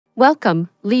Welcome,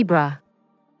 Libra.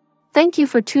 Thank you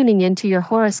for tuning in to your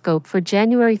horoscope for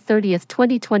January 30th,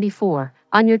 2024,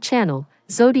 on your channel,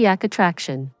 Zodiac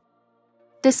Attraction.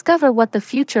 Discover what the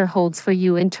future holds for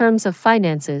you in terms of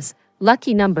finances,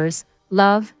 lucky numbers,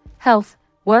 love, health,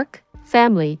 work,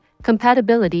 family,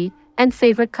 compatibility, and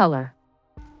favorite color.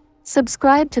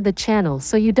 Subscribe to the channel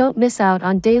so you don't miss out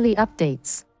on daily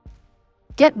updates.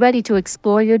 Get ready to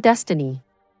explore your destiny.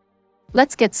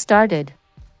 Let's get started.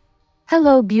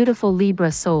 Hello, beautiful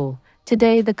Libra soul.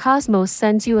 Today the cosmos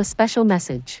sends you a special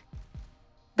message.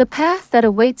 The path that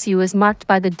awaits you is marked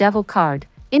by the Devil card,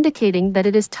 indicating that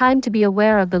it is time to be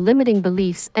aware of the limiting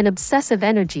beliefs and obsessive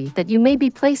energy that you may be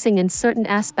placing in certain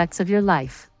aspects of your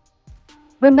life.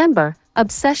 Remember,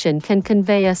 obsession can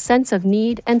convey a sense of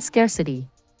need and scarcity.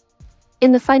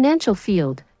 In the financial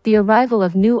field, the arrival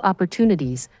of new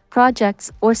opportunities,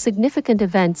 projects, or significant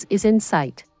events is in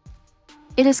sight.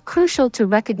 It is crucial to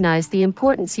recognize the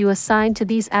importance you assign to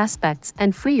these aspects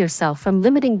and free yourself from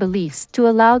limiting beliefs to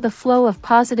allow the flow of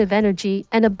positive energy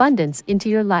and abundance into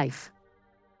your life.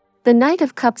 The Knight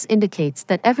of Cups indicates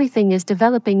that everything is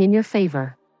developing in your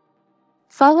favor.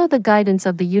 Follow the guidance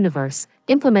of the universe,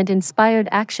 implement inspired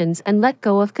actions, and let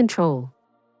go of control.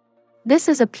 This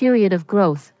is a period of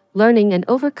growth, learning, and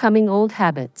overcoming old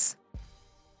habits.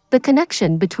 The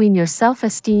connection between your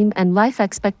self-esteem and life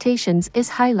expectations is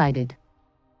highlighted.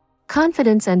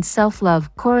 Confidence and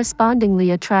self-love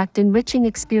correspondingly attract enriching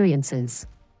experiences.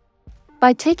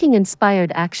 By taking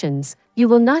inspired actions, you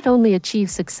will not only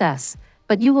achieve success,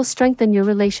 but you will strengthen your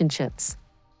relationships.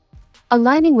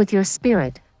 Aligning with your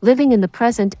spirit, living in the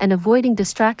present, and avoiding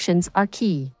distractions are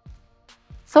key.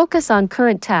 Focus on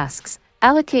current tasks,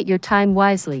 allocate your time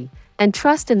wisely, and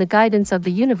trust in the guidance of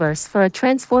the universe for a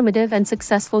transformative and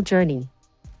successful journey.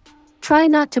 Try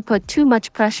not to put too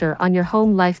much pressure on your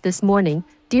home life this morning,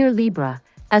 dear Libra,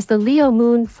 as the Leo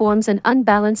moon forms an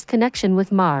unbalanced connection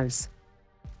with Mars.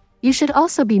 You should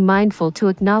also be mindful to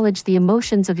acknowledge the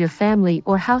emotions of your family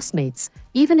or housemates,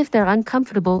 even if they're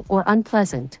uncomfortable or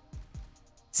unpleasant.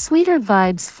 Sweeter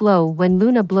vibes flow when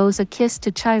Luna blows a kiss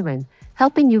to Chiron,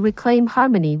 helping you reclaim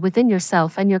harmony within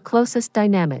yourself and your closest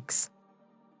dynamics.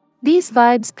 These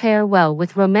vibes pair well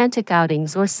with romantic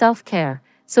outings or self-care,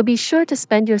 so be sure to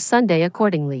spend your Sunday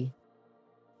accordingly.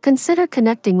 Consider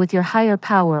connecting with your higher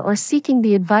power or seeking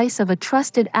the advice of a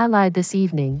trusted ally this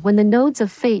evening when the nodes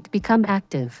of fate become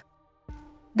active.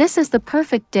 This is the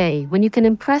perfect day when you can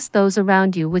impress those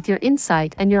around you with your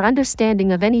insight and your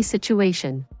understanding of any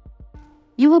situation.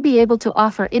 You will be able to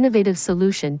offer innovative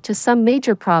solution to some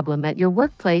major problem at your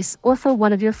workplace or for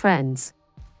one of your friends.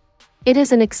 It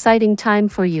is an exciting time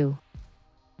for you.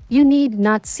 You need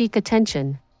not seek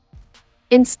attention.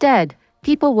 Instead,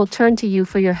 people will turn to you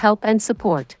for your help and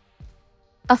support.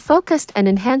 A focused and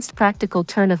enhanced practical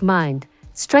turn of mind,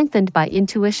 strengthened by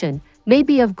intuition, may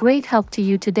be of great help to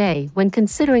you today when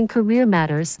considering career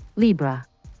matters, Libra.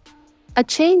 A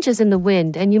change is in the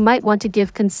wind and you might want to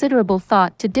give considerable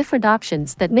thought to different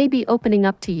options that may be opening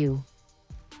up to you.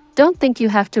 Don't think you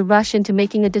have to rush into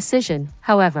making a decision,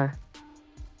 however.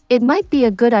 It might be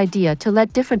a good idea to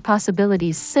let different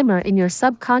possibilities simmer in your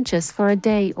subconscious for a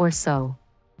day or so.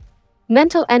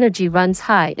 Mental energy runs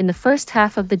high in the first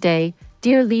half of the day,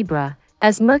 dear Libra,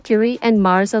 as Mercury and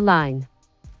Mars align.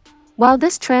 While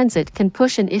this transit can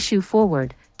push an issue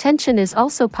forward, tension is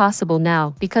also possible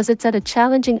now because it's at a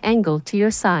challenging angle to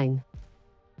your sign.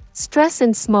 Stress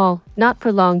in small, not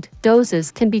prolonged,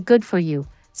 doses can be good for you,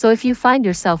 so if you find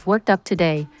yourself worked up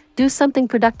today, do something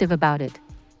productive about it.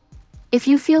 If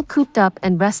you feel cooped up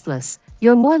and restless,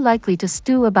 you're more likely to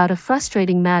stew about a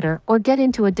frustrating matter or get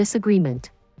into a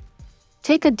disagreement.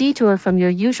 Take a detour from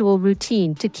your usual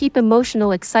routine to keep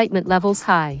emotional excitement levels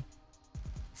high.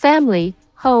 Family,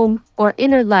 home, or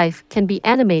inner life can be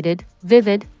animated,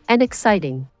 vivid, and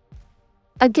exciting.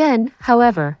 Again,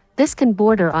 however, this can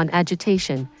border on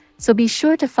agitation, so be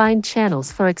sure to find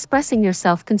channels for expressing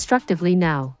yourself constructively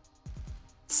now.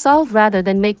 Solve rather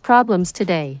than make problems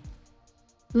today.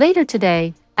 Later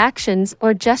today, actions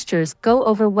or gestures go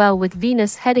over well with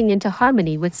Venus heading into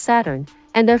harmony with Saturn,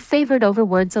 and they're favored over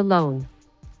words alone.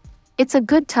 It's a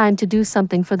good time to do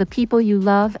something for the people you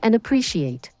love and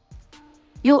appreciate.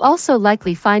 You'll also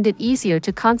likely find it easier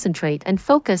to concentrate and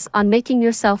focus on making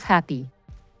yourself happy.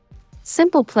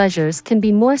 Simple pleasures can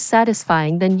be more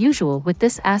satisfying than usual with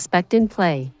this aspect in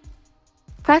play.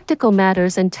 Practical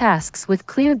matters and tasks with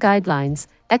clear guidelines,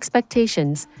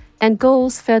 expectations, and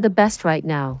goals fare the best right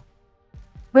now.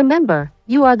 Remember,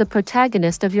 you are the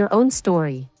protagonist of your own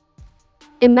story.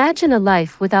 Imagine a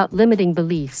life without limiting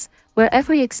beliefs, where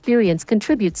every experience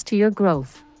contributes to your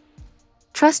growth.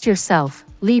 Trust yourself,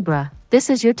 Libra, this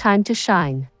is your time to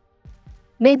shine.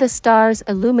 May the stars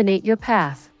illuminate your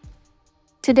path.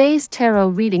 Today's tarot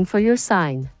reading for your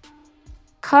sign.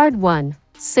 Card 1,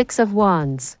 Six of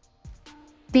Wands.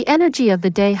 The energy of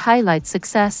the day highlights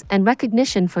success and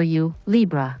recognition for you,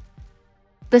 Libra.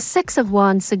 The Six of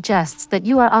Wands suggests that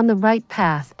you are on the right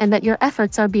path and that your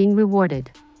efforts are being rewarded.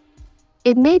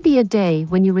 It may be a day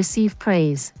when you receive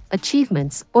praise,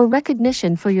 achievements, or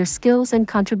recognition for your skills and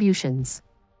contributions.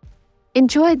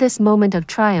 Enjoy this moment of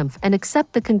triumph and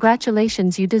accept the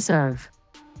congratulations you deserve.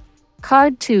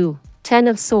 Card 2, Ten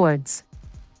of Swords.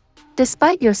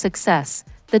 Despite your success,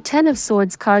 the Ten of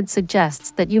Swords card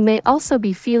suggests that you may also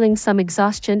be feeling some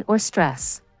exhaustion or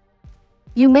stress.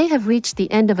 You may have reached the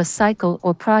end of a cycle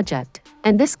or project,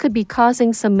 and this could be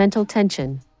causing some mental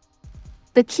tension.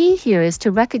 The key here is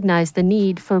to recognize the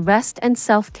need for rest and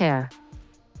self-care.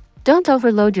 Don't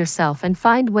overload yourself and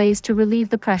find ways to relieve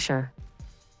the pressure.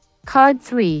 Card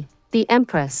 3, the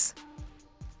Empress.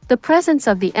 The presence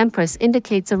of the Empress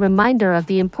indicates a reminder of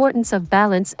the importance of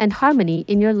balance and harmony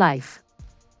in your life.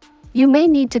 You may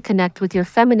need to connect with your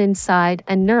feminine side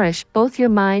and nourish both your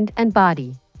mind and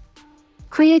body.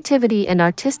 Creativity and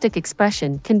artistic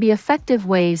expression can be effective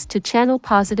ways to channel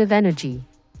positive energy.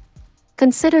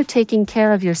 Consider taking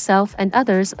care of yourself and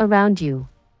others around you.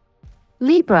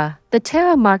 Libra, the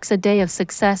tarot marks a day of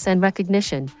success and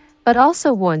recognition, but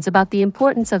also warns about the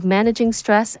importance of managing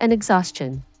stress and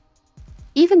exhaustion.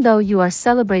 Even though you are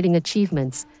celebrating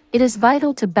achievements, it is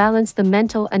vital to balance the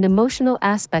mental and emotional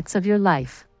aspects of your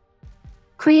life.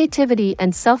 Creativity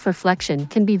and self-reflection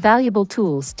can be valuable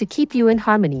tools to keep you in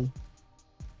harmony.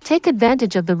 Take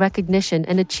advantage of the recognition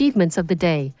and achievements of the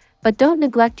day, but don't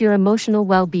neglect your emotional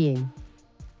well-being.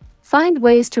 Find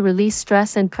ways to release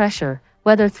stress and pressure,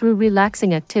 whether through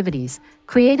relaxing activities,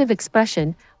 creative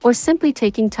expression, or simply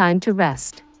taking time to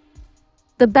rest.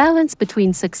 The balance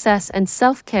between success and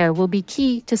self-care will be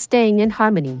key to staying in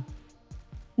harmony.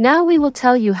 Now we will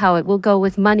tell you how it will go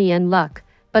with money and luck,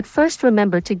 but first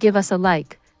remember to give us a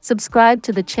like, subscribe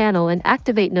to the channel and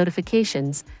activate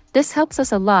notifications. This helps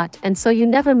us a lot and so you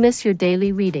never miss your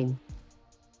daily reading.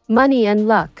 Money and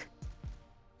luck.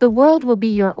 The world will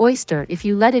be your oyster if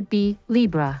you let it be,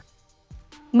 Libra.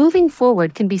 Moving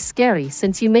forward can be scary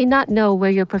since you may not know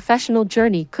where your professional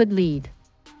journey could lead.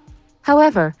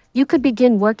 However, you could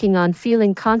begin working on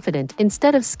feeling confident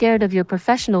instead of scared of your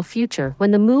professional future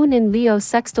when the moon in Leo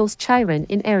sextiles Chiron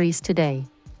in Aries today.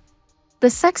 The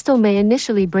sextile may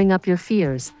initially bring up your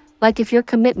fears, like if your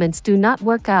commitments do not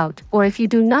work out or if you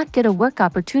do not get a work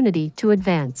opportunity to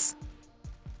advance.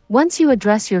 Once you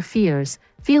address your fears,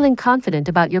 feeling confident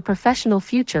about your professional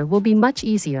future will be much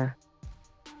easier.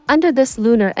 Under this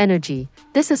lunar energy,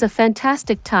 this is a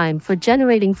fantastic time for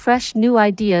generating fresh new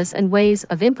ideas and ways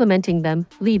of implementing them,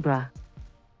 Libra.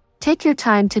 Take your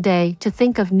time today to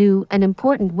think of new and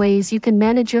important ways you can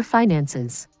manage your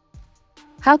finances.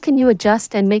 How can you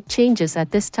adjust and make changes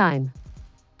at this time?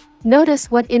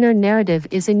 Notice what inner narrative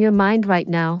is in your mind right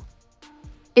now.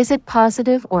 Is it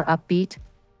positive or upbeat?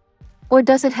 Or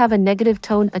does it have a negative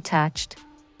tone attached?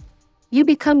 You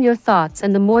become your thoughts,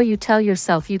 and the more you tell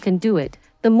yourself you can do it,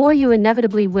 the more you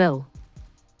inevitably will.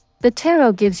 The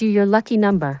tarot gives you your lucky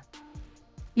number.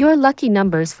 Your lucky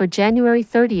numbers for January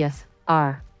 30th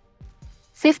are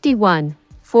 51,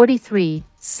 43,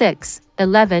 6,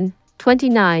 11,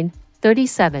 29,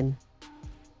 37.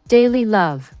 Daily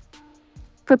love.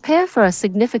 Prepare for a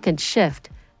significant shift,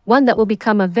 one that will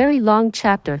become a very long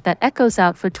chapter that echoes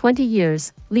out for 20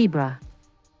 years, Libra.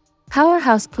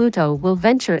 Powerhouse Pluto will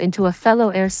venture into a fellow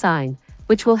air sign,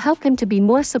 which will help him to be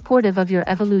more supportive of your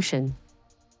evolution.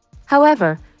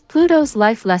 However, Pluto's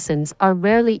life lessons are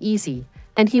rarely easy,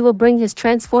 and he will bring his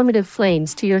transformative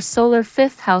flames to your solar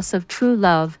fifth house of true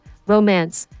love,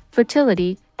 romance,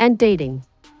 fertility, and dating.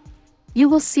 You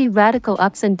will see radical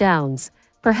ups and downs,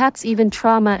 perhaps even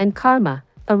trauma and karma,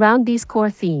 around these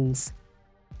core themes.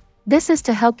 This is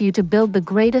to help you to build the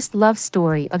greatest love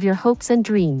story of your hopes and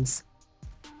dreams.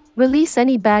 Release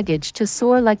any baggage to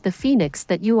soar like the phoenix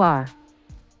that you are.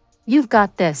 You've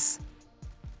got this.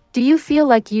 Do you feel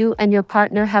like you and your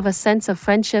partner have a sense of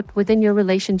friendship within your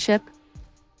relationship?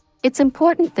 It's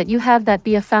important that you have that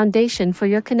be a foundation for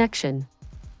your connection.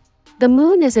 The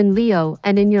moon is in Leo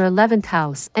and in your 11th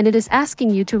house, and it is asking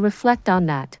you to reflect on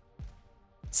that.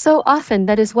 So often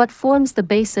that is what forms the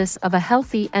basis of a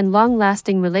healthy and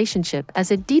long-lasting relationship,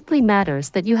 as it deeply matters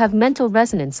that you have mental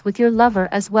resonance with your lover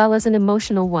as well as an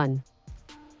emotional one.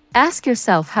 Ask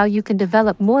yourself how you can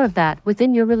develop more of that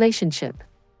within your relationship.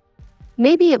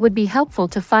 Maybe it would be helpful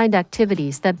to find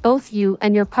activities that both you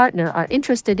and your partner are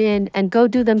interested in and go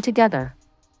do them together.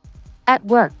 At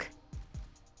work.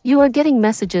 You are getting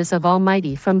messages of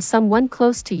Almighty from someone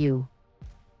close to you.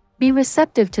 Be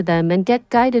receptive to them and get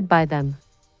guided by them.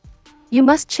 You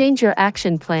must change your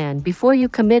action plan before you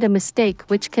commit a mistake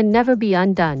which can never be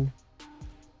undone.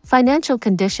 Financial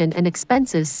condition and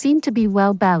expenses seem to be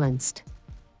well balanced.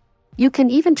 You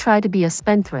can even try to be a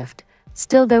spendthrift,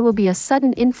 still there will be a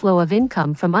sudden inflow of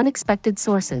income from unexpected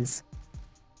sources.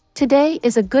 Today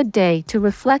is a good day to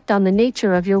reflect on the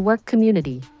nature of your work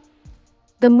community.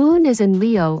 The moon is in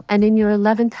Leo and in your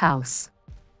 11th house.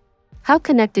 How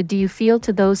connected do you feel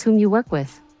to those whom you work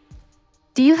with?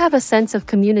 Do you have a sense of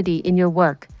community in your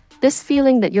work, this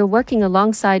feeling that you're working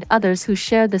alongside others who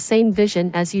share the same vision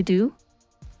as you do?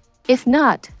 If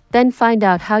not, then find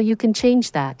out how you can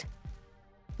change that.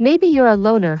 Maybe you're a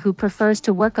loner who prefers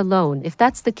to work alone. If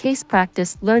that's the case,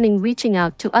 practice learning reaching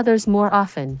out to others more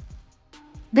often.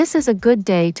 This is a good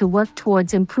day to work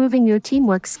towards improving your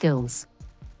teamwork skills.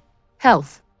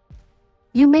 Health.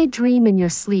 You may dream in your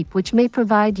sleep, which may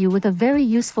provide you with a very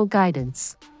useful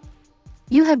guidance.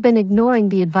 You have been ignoring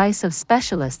the advice of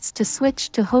specialists to switch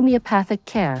to homeopathic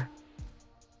care.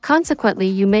 Consequently,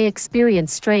 you may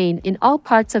experience strain in all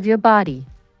parts of your body.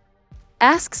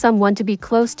 Ask someone to be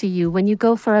close to you when you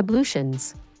go for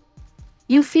ablutions.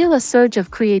 You feel a surge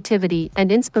of creativity and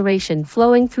inspiration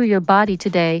flowing through your body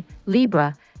today,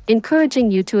 Libra, encouraging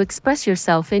you to express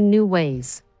yourself in new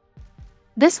ways.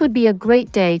 This would be a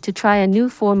great day to try a new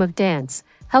form of dance,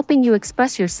 helping you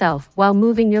express yourself while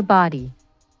moving your body.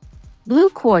 Blue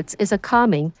quartz is a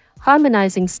calming,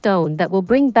 harmonizing stone that will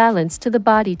bring balance to the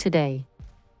body today.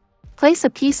 Place a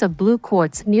piece of blue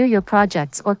quartz near your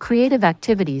projects or creative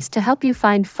activities to help you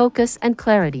find focus and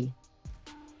clarity.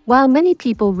 While many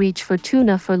people reach for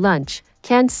tuna for lunch,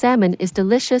 canned salmon is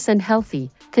delicious and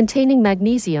healthy, containing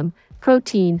magnesium,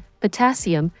 protein,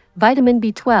 potassium, vitamin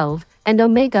B12, and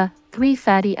omega-3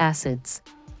 fatty acids.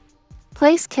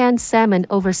 Place canned salmon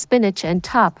over spinach and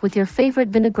top with your favorite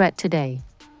vinaigrette today.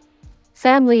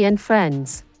 Family and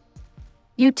friends.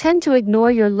 You tend to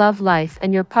ignore your love life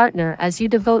and your partner as you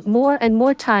devote more and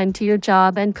more time to your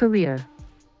job and career.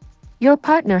 Your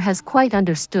partner has quite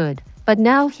understood, but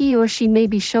now he or she may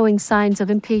be showing signs of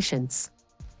impatience.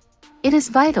 It is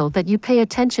vital that you pay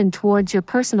attention towards your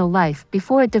personal life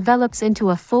before it develops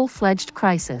into a full-fledged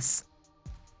crisis.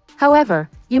 However,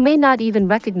 you may not even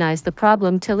recognize the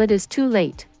problem till it is too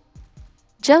late.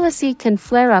 Jealousy can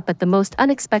flare up at the most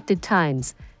unexpected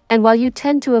times, and while you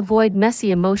tend to avoid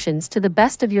messy emotions to the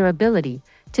best of your ability,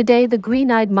 today the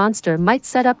green-eyed monster might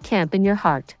set up camp in your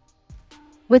heart.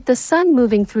 With the sun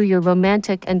moving through your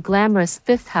romantic and glamorous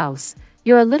 5th house,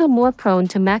 you're a little more prone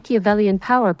to Machiavellian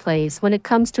power plays when it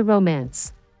comes to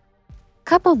romance.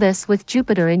 Couple this with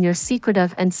Jupiter in your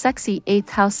secretive and sexy 8th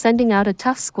house sending out a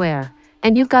tough square,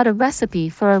 and you've got a recipe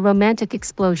for a romantic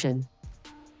explosion.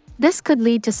 This could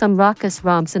lead to some raucous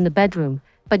romps in the bedroom,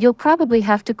 but you'll probably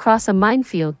have to cross a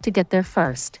minefield to get there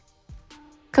first.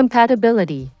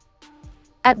 Compatibility.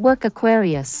 At work,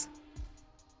 Aquarius.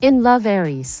 In love,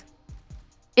 Aries.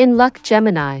 In luck,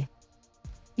 Gemini.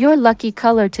 Your lucky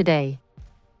color today: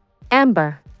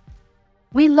 amber.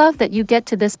 We love that you get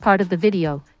to this part of the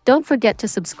video. Don't forget to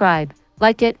subscribe,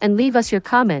 like it, and leave us your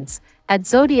comments. At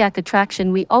Zodiac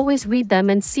Attraction, we always read them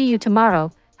and see you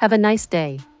tomorrow. Have a nice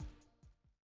day.